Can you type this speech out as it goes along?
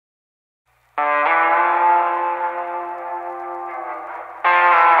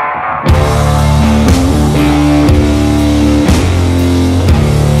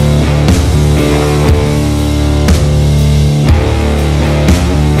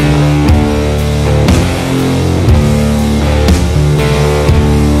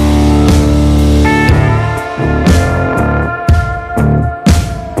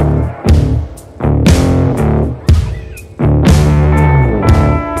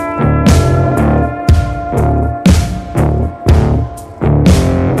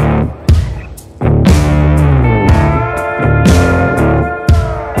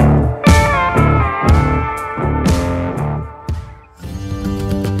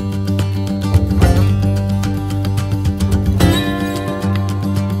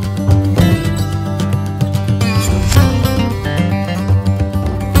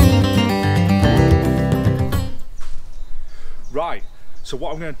So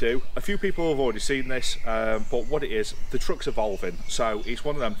what I'm going to do, a few people have already seen this, but what it is, the truck's evolving, so it's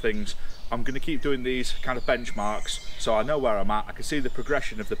one of them things. I'm going to keep doing these kind of benchmarks so I know where I'm at. I can see the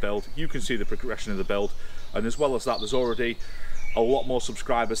progression of the build, you can see the progression of the build, and as well as that, there's already a lot more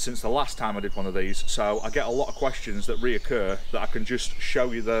subscribers since the last time I did one of these, so I get a lot of questions that reoccur that I can just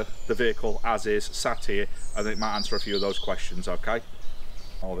show you the vehicle as is, sat here, and it might answer a few of those questions, okay?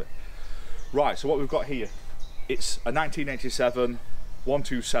 All of it. Right, so what we've got here, it's a 1987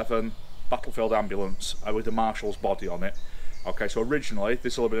 127 Battlefield ambulance with a Marshall's body on it. Okay, so originally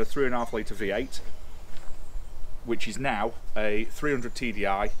this will have been a 3.5 litre V8, which is now a 300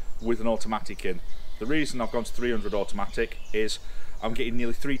 TDI with an automatic in. The reason I've gone to 300 automatic is I'm getting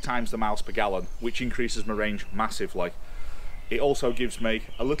nearly 3 times the miles per gallon, which increases my range massively. It also gives me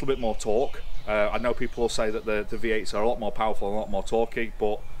a little bit more torque. I know people will say that the V8s are a lot more powerful and a lot more torquey,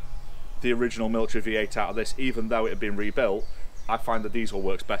 but the original military V8 out of this, even though it had been rebuilt, I find the diesel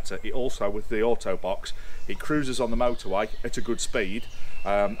works better. It also, with the auto box, it cruises on the motorway at a good speed.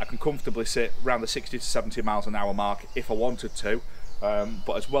 I can comfortably sit around the 60 to 70 miles an hour mark if I wanted to,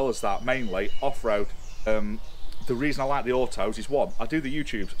 but as well as that, mainly off-road. The reason I like the autos is, one, I do the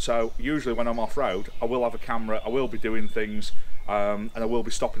YouTubes, so usually when I'm off-road I will have a camera, I will be doing things, and I will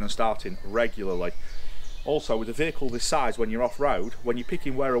be stopping and starting regularly. Also, with a vehicle this size, when you're off-road, when you're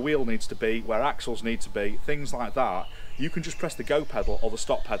picking where a wheel needs to be, where axles need to be, things like that, you can just press the go pedal or the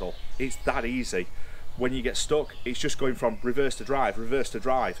stop pedal. It's that easy. When you get stuck, it's just going from reverse to drive,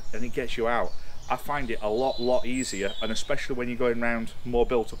 and it gets you out. I find it a lot easier, and especially when you're going around more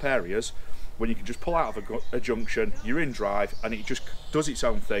built-up areas, when you can just pull out of a junction, you're in drive, and it just does its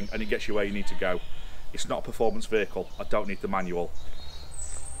own thing, and it gets you where you need to go. It's not a performance vehicle. I don't need the manual.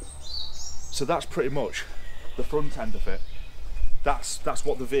 So that's pretty much the front end of it. That's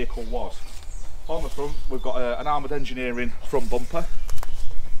what the vehicle was. On the front, we've got an Armoured Engineering front bumper.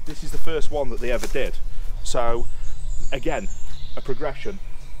 This is the first one that they ever did. So again, a progression.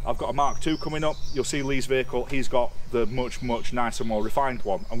 I've got a Mark II coming up. You'll see Lee's vehicle. He's got the much nicer, more refined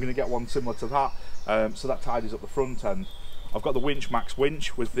one. I'm going to get one similar to that, so that tidies up the front end. I've got the Winch Max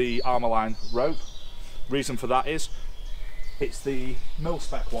winch with the Armorline rope. Reason for that is, it's the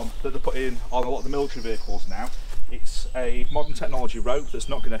mil-spec one that they're putting on a lot of the military vehicles now. It's a modern technology rope that's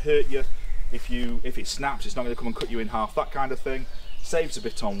not going to hurt you. If it snaps, it's not going to come and cut you in half, that kind of thing. Saves a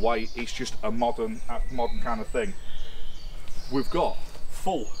bit on weight. It's just a modern kind of thing. We've got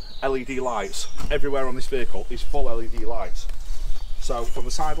full LED lights everywhere on this vehicle. Is full LED lights. So from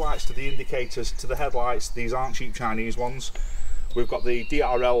the side lights to the indicators to the headlights, these aren't cheap Chinese ones. We've got the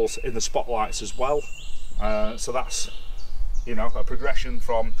DRLs in the spotlights as well. So that's, you know, a progression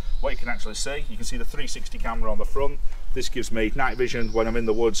from what you can actually see. You can see the 360 camera on the front. This gives me night vision when I'm in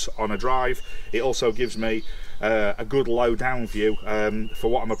the woods on a drive. It also gives me a good low down view for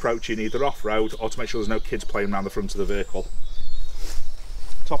what I'm approaching, either off-road or to make sure there's no kids playing around the front of the vehicle.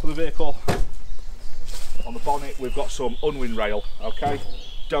 Top of the vehicle, on the bonnet we've got some unwind rail. Okay,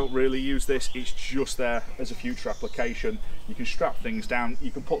 don't really use this, it's just there as a future application. You can strap things down, you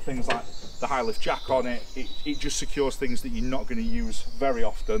can put things like the high lift jack on it. It just secures things that you're not going to use very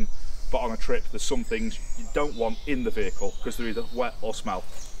often, but on a trip there's some things you don't want in the vehicle because they're either wet or smell.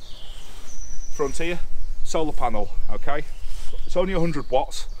 Front here, solar panel. Okay, it's only 100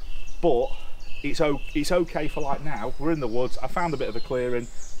 watts, but it's okay for, like, now we're in the woods. I found a bit of a clearing.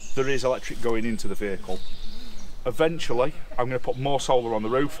 There is electric going into the vehicle. Eventually I'm going to put more solar on the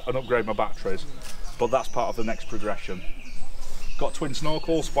roof and upgrade my batteries, but that's part of the next progression. Got twin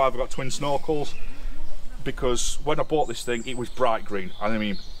snorkels. Why have I got twin snorkels? Because when I bought this thing it was bright green, and I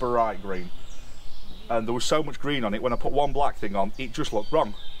mean bright green, and there was so much green on it, when I put one black thing on it just looked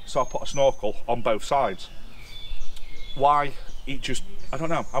wrong, so I put a snorkel on both sides. Why? It just, I don't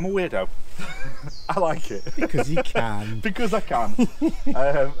know, I'm a weirdo. I like it. Because you can. Because I can.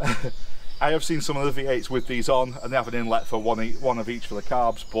 I have seen some of the V8s with these on and they have an inlet for one of each for the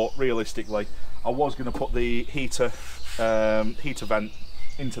carbs, but realistically I was going to put the heater vent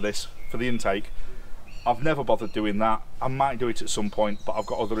into this for the intake. I've never bothered doing that. I might do it at some point, but I've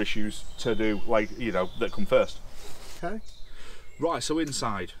got other issues to do, like, you know, that come first. Okay. Right, so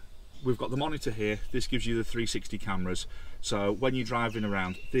inside we've got the monitor here. This gives you the 360 cameras, so when you're driving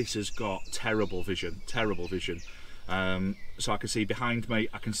around this has got terrible vision. So I can see behind me,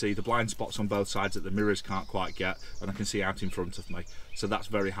 I can see the blind spots on both sides that the mirrors can't quite get, and I can see out in front of me, so that's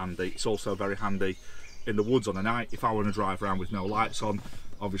very handy. It's also very handy in the woods on a night if I want to drive around with no lights on.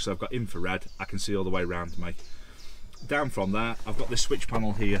 Obviously I've got infrared, I can see all the way around me. Down from there I've got this switch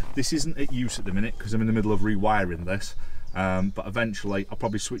panel here. This isn't at use at the minute because I'm in the middle of rewiring this, but eventually I'll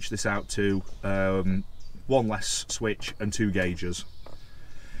probably switch this out to one less switch and 2 gauges.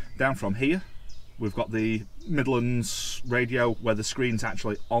 Down from here, we've got the Midlands radio where the screen's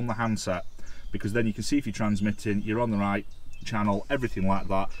actually on the handset, because then you can see if you're transmitting, you're on the right channel, everything like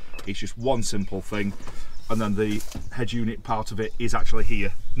that. It's just one simple thing. And then the head unit part of it is actually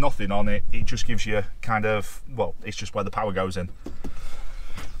here. Nothing on it, it just gives you kind of, well, it's just where the power goes in.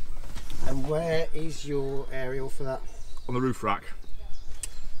 And where is your aerial for that? On the roof rack.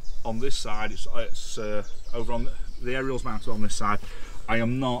 On this side, it's over on the aerial's mounted on this side. I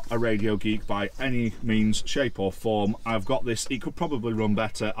am not a radio geek by any means, shape or form. I've got this, it could probably run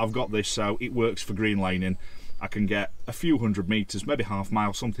better. I've got this so it works for green laning. I can get a few hundred metres, maybe half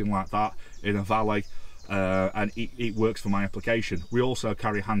mile, something like that in a valley. And it works for my application. We also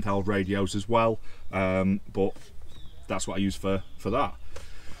carry handheld radios as well, but that's what I use for that.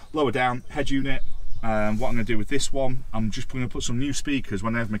 Lower down, head unit. What I'm going to do with this one, I'm just going to put some new speakers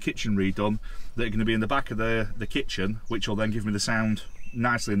when I have my kitchen redone that are going to be in the back of the kitchen, which will then give me the sound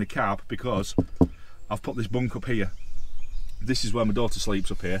nicely in the cab, because I've put this bunk up here. This is where my daughter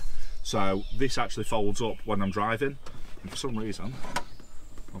sleeps up here, so this actually folds up when I'm driving, and for some reason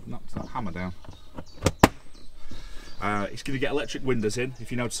I've knocked that hammer down. It's going to get electric windows in.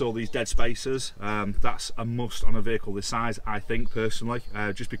 If you notice all these dead spaces, that's a must on a vehicle this size, I think personally,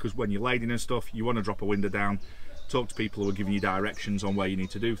 just because when you're lading and stuff, you want to drop a window down, talk to people who are giving you directions on where you need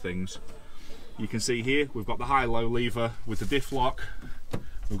to do things. You can see here we've got the high-low lever with the diff lock,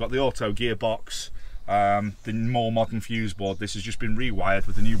 we've got the auto gearbox, the more modern fuse board. This has just been rewired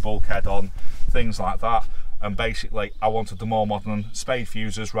with the new bulkhead on, things like that. And basically I wanted the more modern spade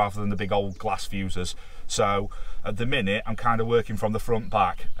fuses rather than the big old glass fuses. So at the minute I'm kind of working from the front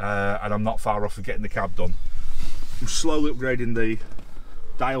back, and I'm not far off of getting the cab done. I'm slowly upgrading the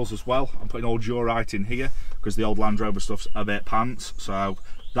dials as well. I'm putting all Durite in here because the old Land Rover stuff's a bit pants, so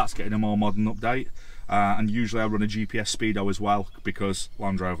that's getting a more modern update. And usually I run a GPS speedo as well because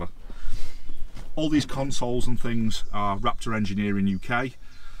Land Rover. All these consoles and things are Raptor Engineering UK.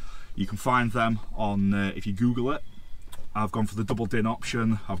 You can find them on, if you Google it. I've gone for the double DIN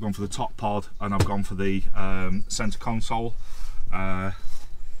option, I've gone for the top pod, and I've gone for the centre console.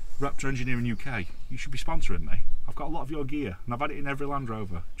 Raptor Engineering UK, you should be sponsoring me. I've got a lot of your gear, and I've had it in every Land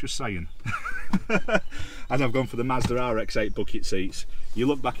Rover, just saying. And I've gone for the Mazda RX-8 bucket seats. You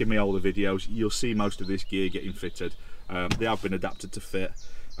look back in my older videos, you'll see most of this gear getting fitted. They have been adapted to fit.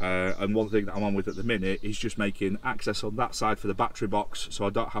 And one thing that I'm on with at the minute is just making access on that side for the battery box, so I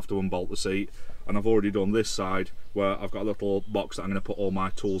don't have to unbolt the seat. And I've already done this side where I've got a little box that I'm going to put all my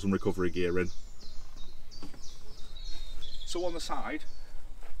tools and recovery gear in. So on the side,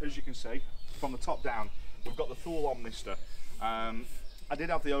 as you can see, from the top down, we've got the Thule Omnister. I did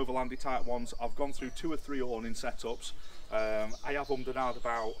have the Overlandy type ones. I've gone through 2 or 3 awning setups. I have ummed and ahed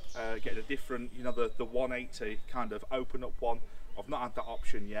about getting a different, you know, the 180 kind of open up one. I've not had that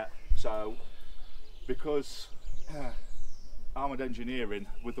option yet, so because Armoured Engineering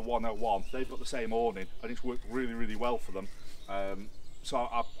with the 101, they've got the same awning and it's worked really, really well for them, so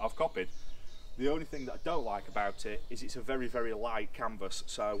I've copied. The only thing that I don't like about it is it's a very, very light canvas,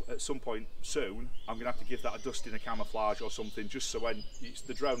 so at some point soon I'm going to have to give that a dust in a camouflage or something, just so when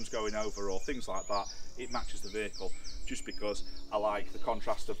the drone's going over or things like that, it matches the vehicle, just because I like the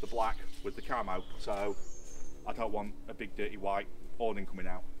contrast of the black with the camo, so I don't want a big dirty white awning coming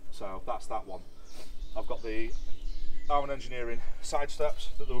out. So that's that one. I've got the Armoured Engineering side steps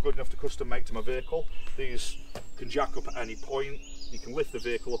that they were good enough to custom make to my vehicle. These can jack up at any point. You can lift the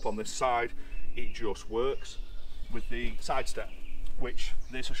vehicle up on this side. It just works. With the side step, which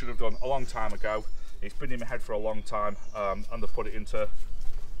this I should have done a long time ago. It's been in my head for a long time, and they've put it into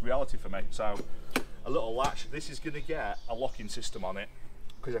reality for me. So a little latch. This is going to get a locking system on it,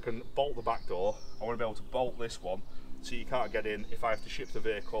 because I can bolt the back door. I want to be able to bolt this one so you can't get in if I have to ship the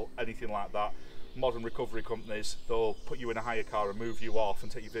vehicle, anything like that. Modern recovery companies, they'll put you in a hire car and move you off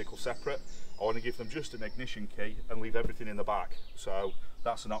and take your vehicle separate. I want to give them just an ignition key and leave everything in the back, so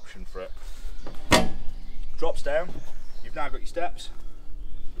that's an option for it. Drops down, you've now got your steps,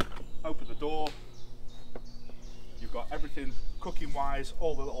 open the door, you've got everything cooking wise,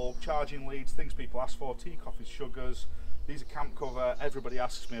 all the little charging leads, things people ask for, tea, coffees, sugars. These are camp cover. Everybody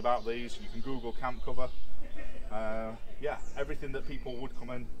asks me about these. You can Google camp cover. Yeah, everything that people would come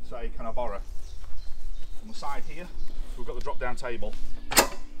and say, can I borrow? On the side here, we've got the drop down table.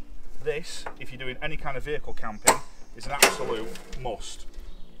 This, if you're doing any kind of vehicle camping, is an absolute must.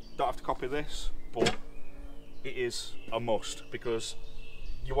 Don't have to copy this, but it is a must, because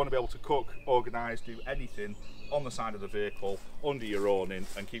you want to be able to cook, organise, do anything on the side of the vehicle, under your awning,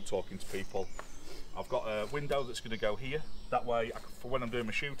 and keep talking to people. I've got a window that's going to go here. That way, for when I'm doing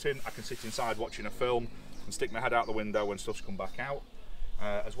my shooting, I can sit inside watching a film and stick my head out the window when stuff's come back out.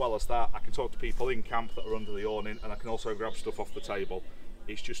 As well as that, I can talk to people in camp that are under the awning, and I can also grab stuff off the table.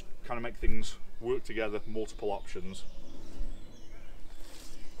 It's just kind of make things work together, multiple options.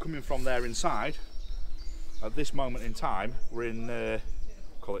 Coming from there inside, at this moment in time, we're in,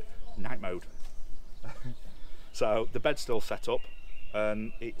 call it night mode. So the bed's still set up,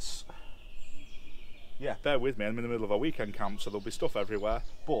 and it's, yeah, bear with me, I'm in the middle of a weekend camp, so there'll be stuff everywhere,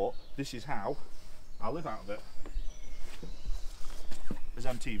 but this is how I live out of it. As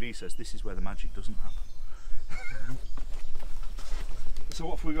MTV says, this is where the magic doesn't happen. So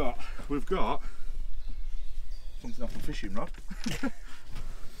what have we got? We've got something off a fishing rod.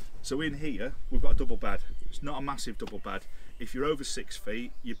 So in here, we've got a double bed. It's not a massive double bed. If you're over 6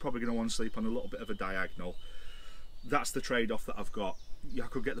 feet, you're probably going to want to sleep on a little bit of a diagonal. That's the trade-off that I've got. I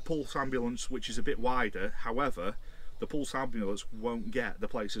could get the pulse ambulance, which is a bit wider. However, the pulse ambulance won't get the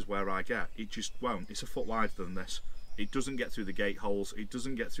places where I get. It just won't. It's a foot wider than this. It doesn't get through the gate holes. It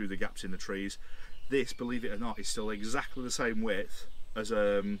doesn't get through the gaps in the trees. This, believe it or not, is still exactly the same width as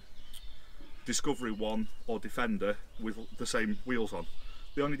Discovery 1 or Defender with the same wheels on.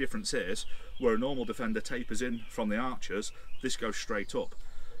 The only difference is, where a normal Defender tapers in from the archers, this goes straight up.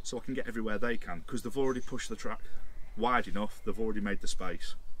 So I can get everywhere they can, because they've already pushed the track wide enough, they've already made the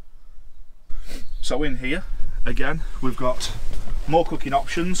space. So in here, again, we've got more cooking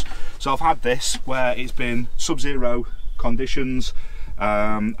options. So I've had this where it's been sub-zero conditions,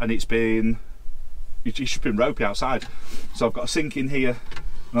 and it's just been ropey outside. So I've got a sink in here,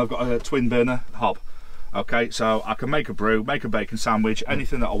 and I've got a twin burner hob. Okay, so I can make a brew, make a bacon sandwich,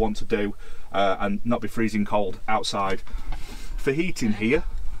 anything that I want to do, and not be freezing cold outside. For heating here,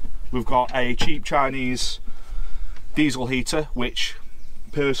 we've got a cheap Chinese diesel heater, which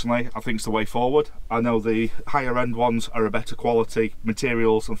personally I think is the way forward. I know the higher end ones are a better quality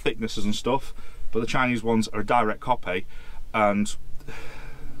materials and thicknesses and stuff, but the Chinese ones are a direct copy, and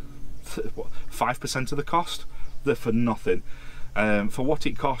 5% of the cost, they're for nothing. For what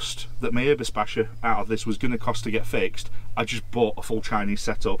it cost that my Eberspacher out of this was going to cost to get fixed, I just bought a full Chinese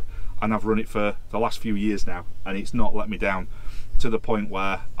setup, and I've run it for the last few years now, and it's not let me down, to the point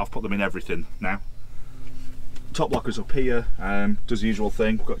where I've put them in everything now. Top lockers up here, does the usual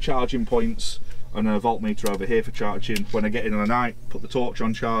thing. Got charging points and a voltmeter over here for charging. When I get in on a night, put the torch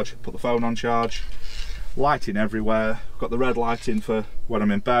on charge, put the phone on charge. Lighting everywhere. Got the red lighting for when I'm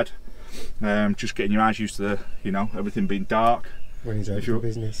in bed. Just getting your eyes used to the, you know, everything being dark. When he's open for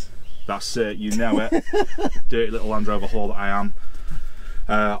business. That's it, you know it. Dirty little Land Rover haul that I am.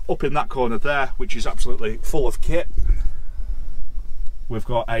 Up in that corner there, which is absolutely full of kit, we've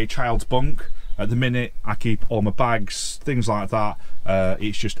got a child's bunk. At the minute, I keep all my bags, things like that.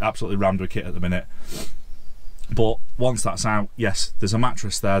 It's just absolutely rammed with kit at the minute. But once that's out, yes, there's a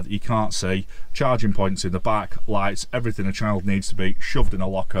mattress there that you can't see, charging points in the back, lights, everything a child needs to be shoved in a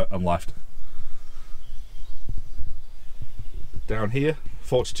locker and left. Down here,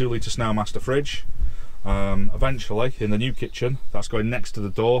 42 litre Snowmaster fridge. Eventually, in the new kitchen, that's going next to the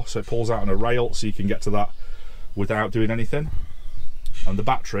door, so it pulls out on a rail so you can get to that without doing anything. And the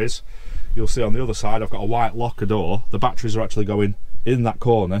batteries, you'll see on the other side, I've got a white locker door. The batteries are actually going in that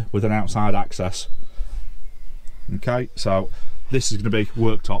corner with an outside access. Okay, so this is going to be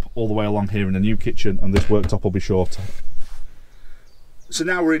worktop all the way along here in the new kitchen, and this worktop will be shorter. So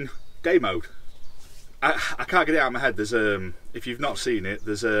now we're in day mode. I can't get it out of my head. There's if you've not seen it,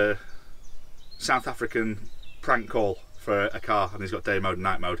 there's a South African prank call for a car, and he's got day mode and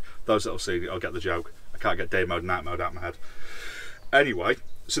night mode. Those that'll see it will get the joke. I can't get day mode and night mode out of my head. Anyway,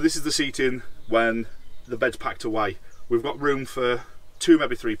 so this is the seating when the bed's packed away. We've got room for 2,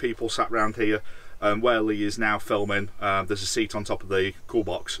 maybe 3 people sat round here. Where Lee is now filming, there's a seat on top of the cool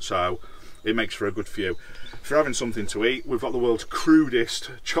box, so it makes for a good view. If you're having something to eat, we've got the world's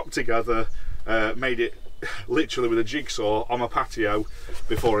crudest, chopped together, made it literally with a jigsaw on my patio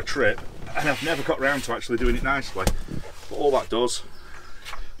before a trip, and I've never got round to actually doing it nicely. But all that does,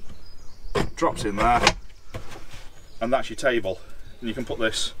 drops in there, and that's your table. And you can put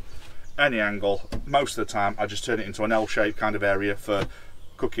this any angle. Most of the time I just turn it into an L-shaped kind of area for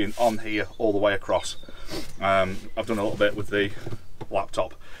cooking on here all the way across. I've done a little bit with the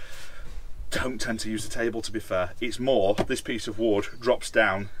laptop. Don't tend to use the table, to be fair. It's more this piece of wood drops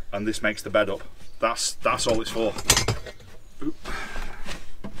down and this makes the bed up. That's all it's for. Oop.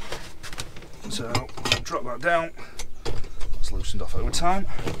 So drop that down. It's loosened off over time.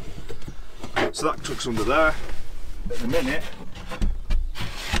 So that tucks under there. At the minute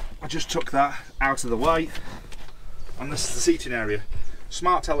I just took that out of the way, and this is the seating area.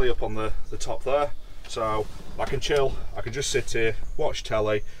 Smart telly up on the top there, so I can chill. I can just sit here, watch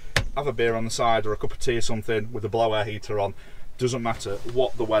telly, have a beer on the side or a cup of tea or something with a blow air heater on. Doesn't matter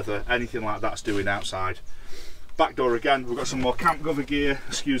what the weather, anything like that's doing outside. Back door again, we've got some more camp cover gear.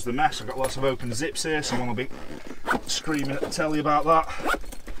 Excuse the mess, I've got lots of open zips here, someone will be screaming at the telly about that.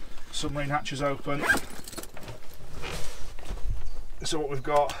 Submarine hatch is open. So what we've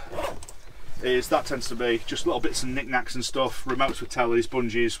got is, that tends to be just little bits and knickknacks and stuff, remotes with tellies,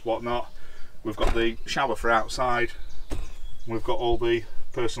 bungees, whatnot. We've got the shower for outside. We've got all the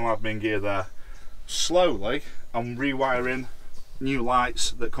personal admin gear there. Slowly, I'm rewiring new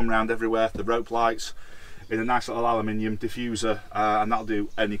lights that come around everywhere, the rope lights, in a nice little aluminium diffuser, and that'll do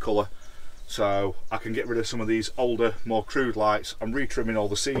any colour. So I can get rid of some of these older, more crude lights. I'm re-trimming all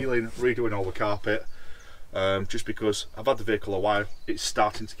the ceiling, redoing all the carpet, just because I've had the vehicle a while, it's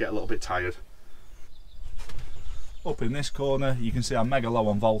starting to get a little bit tired. Up in this corner you can see I'm mega low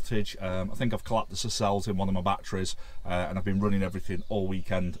on voltage. I think I've collapsed the cells in one of my batteries, and I've been running everything all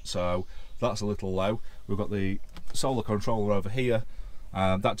weekend, so that's a little low. We've got the solar controller over here.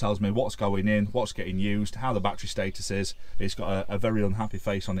 That tells me what's going in, what's getting used, how the battery status is. It's got a very unhappy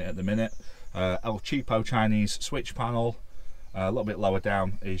face on it at the minute. El Cheapo Chinese switch panel. A little bit lower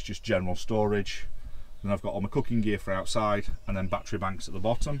down is just general storage. Then I've got all my cooking gear for outside, and then battery banks at the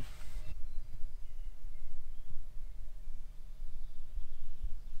bottom.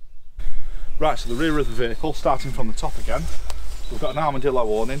 Right, so the rear of the vehicle, starting from the top again, we've got an armadillo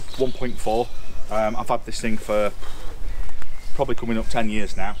awning, 1.4. I've had this thing for probably coming up 10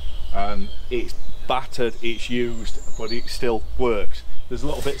 years now. It's battered, it's used, but it still works. There's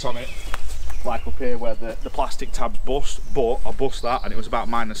little bits on it, like up here where the plastic tabs bust, but I bust that and it was about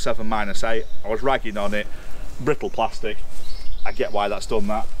 -7, -8. I was ragging on it, brittle plastic. I get why that's done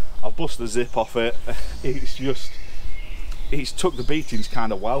that. I've bust the zip off it. It's took the beatings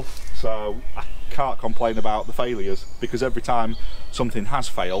kind of well, so I can't complain about the failures, because every time something has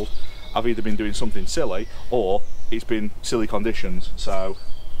failed, I've either been doing something silly or it's been silly conditions, so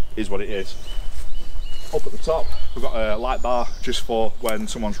is what it is. Up at the top we've got a light bar just for when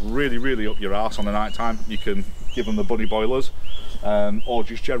someone's really up your arse on the night time. You can give them the bunny boilers, or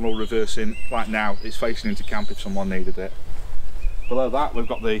just general reversing. Right now it's facing into camp if someone needed it. Below that we've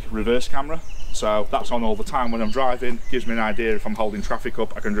got the reverse camera, so that's on all the time when I'm driving. Gives me an idea if I'm holding traffic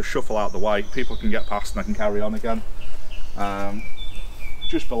up, I can just shuffle out the way, people can get past and I can carry on again.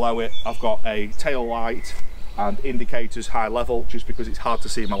 Just below it I've got a tail light and indicators high level, just because it's hard to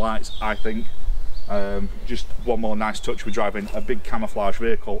see my lights, I think. Just one more nice touch with driving a big camouflage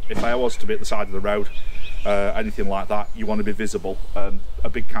vehicle. If I was to be at the side of the road, anything like that, you want to be visible. A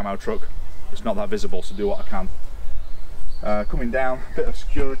big camo truck, it's not that visible, so do what I can. Coming down, bit of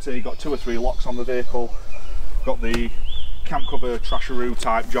security, got 2 or 3 locks on the vehicle. Got the camp cover trasharoo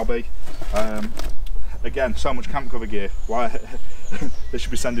type jobby. Again, so much camp cover gear. Why? They should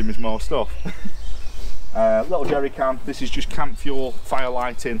be sending me more stuff. Little jerry can. This is just camp fuel, fire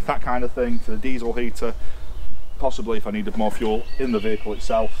lighting, that kind of thing, for the diesel heater. Possibly if I needed more fuel in the vehicle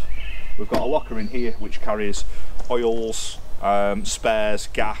itself. We've got a locker in here which carries oils, spares,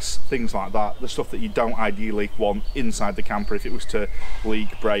 gas, things like that. The stuff that you don't ideally want inside the camper if it was to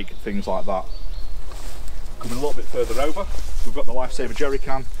leak, break, things like that. Coming a little bit further over, we've got the Lifesaver jerry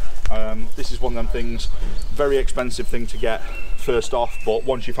can. This is one of them things, very expensive thing to get first off, but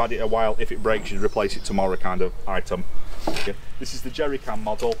once you've had it a while, if it breaks you replace it tomorrow kind of item. Okay. This is the jerry can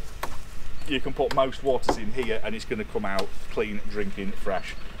model. You can put most waters in here and it's going to come out clean, drinking,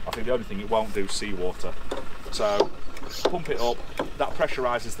 fresh. I think the only thing it won't do is seawater. So pump it up, that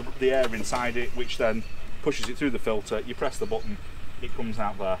pressurises the air inside it, which then pushes it through the filter. You press the button, it comes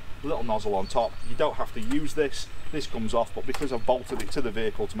out there. Little nozzle on top. You don't have to use this. This comes off, but because I've bolted it to the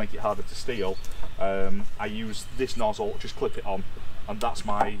vehicle to make it harder to steal, I use this nozzle, just clip it on, and that's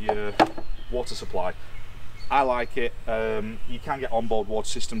my water supply. I like it. You can get onboard water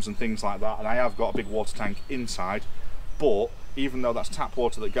systems and things like that, and I have got a big water tank inside, but even though that's tap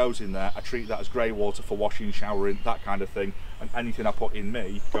water that goes in there, I treat that as grey water for washing, showering, that kind of thing, and anything I put in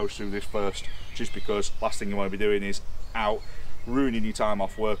me goes through this first, just because last thing you want to be doing is out ruining your time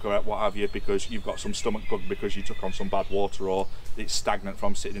off work or what have you because you've got some stomach bug because you took on some bad water, or it's stagnant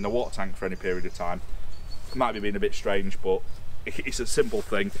from sitting in a water tank for any period of time. It might be being a bit strange, but it's a simple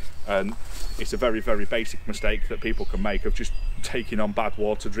thing, and it's a very basic mistake that people can make of just taking on bad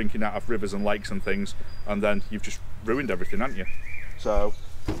water, drinking out of rivers and lakes and things, and then you've just ruined everything, haven't you? So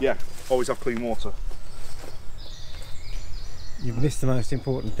yeah, always have clean water. You've missed the most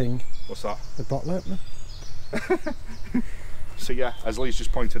important thing. What's that? The bottle opener. So yeah, as Lee's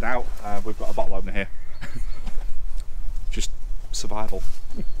just pointed out, we've got a bottle opener here. Just survival.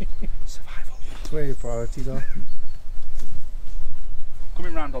 Survival. That's where your priorities are.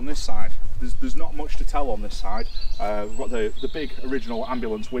 Coming round on this side, there's not much to tell on this side. We've got the big original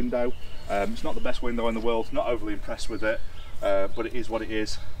ambulance window. It's not the best window in the world, not overly impressed with it, but it is what it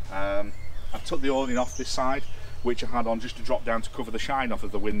is. I've took the awning off this side, which I had on just to drop down to cover the shine off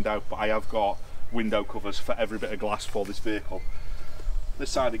of the window, but I have got window covers for every bit of glass for this vehicle. This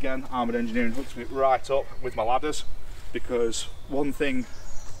side again, Armoured Engineering hooks me right up with my ladders, because one thing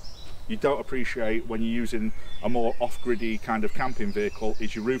you don't appreciate when you're using a more off-griddy kind of camping vehicle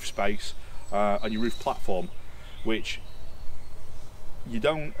is your roof space and your roof platform, which you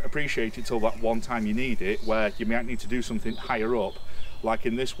don't appreciate it till that one time you need it, where you might need to do something higher up. Like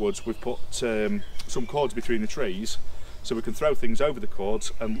in this woods, we've put some cords between the trees so we can throw things over the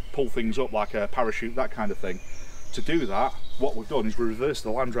cords and pull things up like a parachute, that kind of thing. To do that, what we've done is we reversed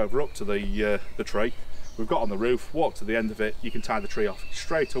the Land Rover up to the tree. We've got on the roof, walked to the end of it, you can tie the tree off.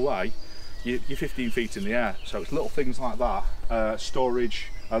 Straight away, you're 15 feet in the air. So it's little things like that, storage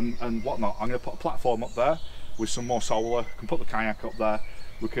and whatnot. I'm going to put a platform up there with some more solar, can put the kayak up there.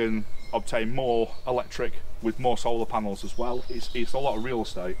 We can obtain more electric with more solar panels as well. It's a lot of real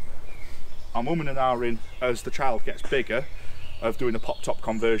estate. I'm umming and ahhing as the child gets bigger of doing a pop-top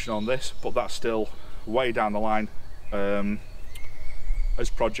conversion on this, but that's still way down the line as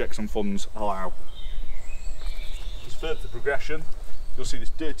projects and funds allow. As further progression, you'll see this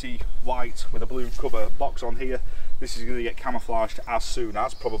dirty white with a blue cover box on here. This is going to get camouflaged as soon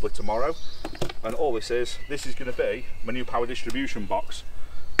as, probably tomorrow. And all this is going to be my new power distribution box.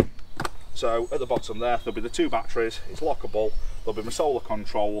 So at the bottom there'll be the 2 batteries, it's lockable, there'll be my solar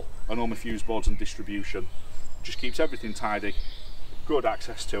control and all my fuse boards and distribution. Just keeps everything tidy, good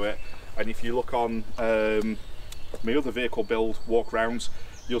access to it. And if you look on my other vehicle build walk-rounds,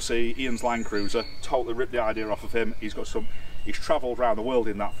 you'll see Ian's Land Cruiser, totally ripped the idea off of him. He's travelled around the world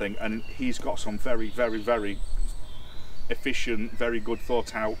in that thing, and he's got some very, very, very efficient, very good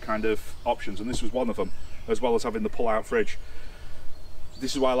thought out kind of options, and this was one of them, as well as having the pull-out fridge.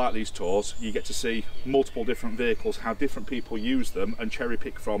 This is why I like these tours. You get to see multiple different vehicles, how different people use them, and cherry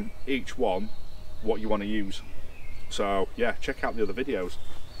pick from each one what you want to use. So yeah, check out the other videos.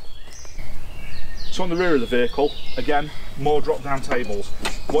 So on the rear of the vehicle, again, more drop down tables.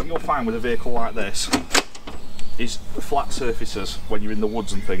 What you'll find with a vehicle like this is flat surfaces when you're in the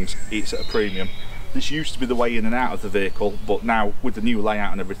woods and things. It's at a premium. This used to be the way in and out of the vehicle, but now with the new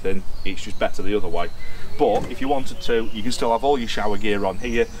layout and everything, it's just better the other way. But if you wanted to, you can still have all your shower gear on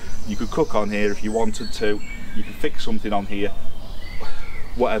here. You could cook on here if you wanted to. You can fix something on here.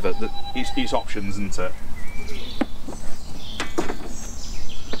 Whatever, it's options, isn't it?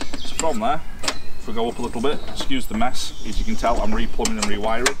 So from there, if we go up a little bit, excuse the mess, as you can tell I'm replumbing and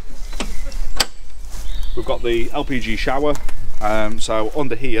rewiring. We've got the LPG shower, so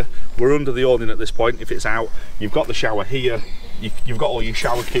under here, we're under the awning at this point. If it's out, you've got the shower here, you've got all your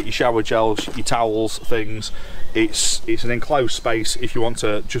shower kit, your shower gels, your towels, things. It's an enclosed space if you want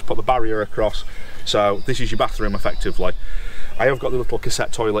to just put the barrier across. So this is your bathroom effectively. I have got the little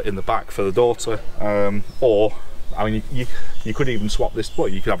cassette toilet in the back for the daughter, or I mean you could even swap this, well,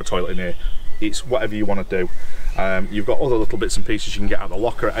 you could have a toilet in here. It's whatever you want to do. You've got other little bits and pieces you can get out of the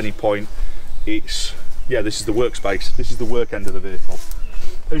locker at any point. Yeah, this is the workspace. This is the work end of the vehicle.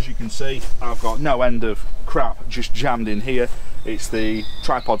 As you can see, I've got no end of crap just jammed in here. It's the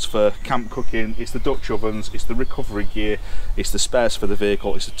tripods for camp cooking, it's the Dutch ovens, it's the recovery gear, it's the spares for the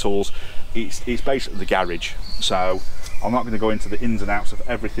vehicle, it's the tools. It's basically the garage. So I'm not going to go into the ins and outs of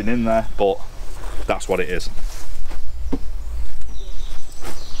everything in there, but that's what it is.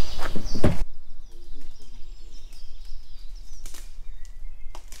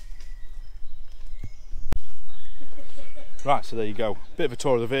 Right, so there you go. Bit of a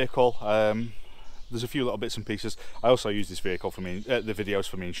tour of the vehicle. There's a few little bits and pieces. I also use this vehicle for the videos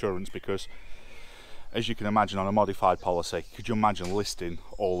for my insurance, because as you can imagine, on a modified policy, could you imagine listing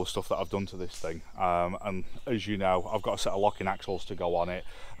all the stuff that I've done to this thing? And as you know, I've got a set of locking axles to go on it,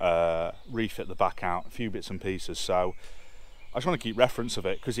 refit the back out, a few bits and pieces. So I just want to keep reference of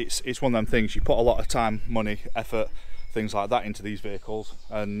it, because it's one of them things, you put a lot of time, money, effort, things like that into these vehicles,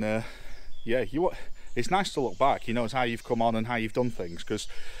 and yeah, it's nice to look back, you know, it's how you've come on and how you've done things, because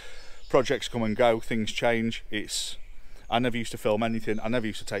projects come and go, things change. I never used to film anything, I never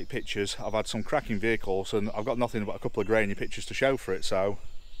used to take pictures. I've had some cracking vehicles and I've got nothing but a couple of grainy pictures to show for it. So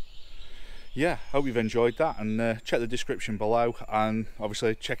yeah, hope you've enjoyed that, and check the description below, and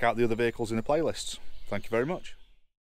obviously check out the other vehicles in the playlists. Thank you very much.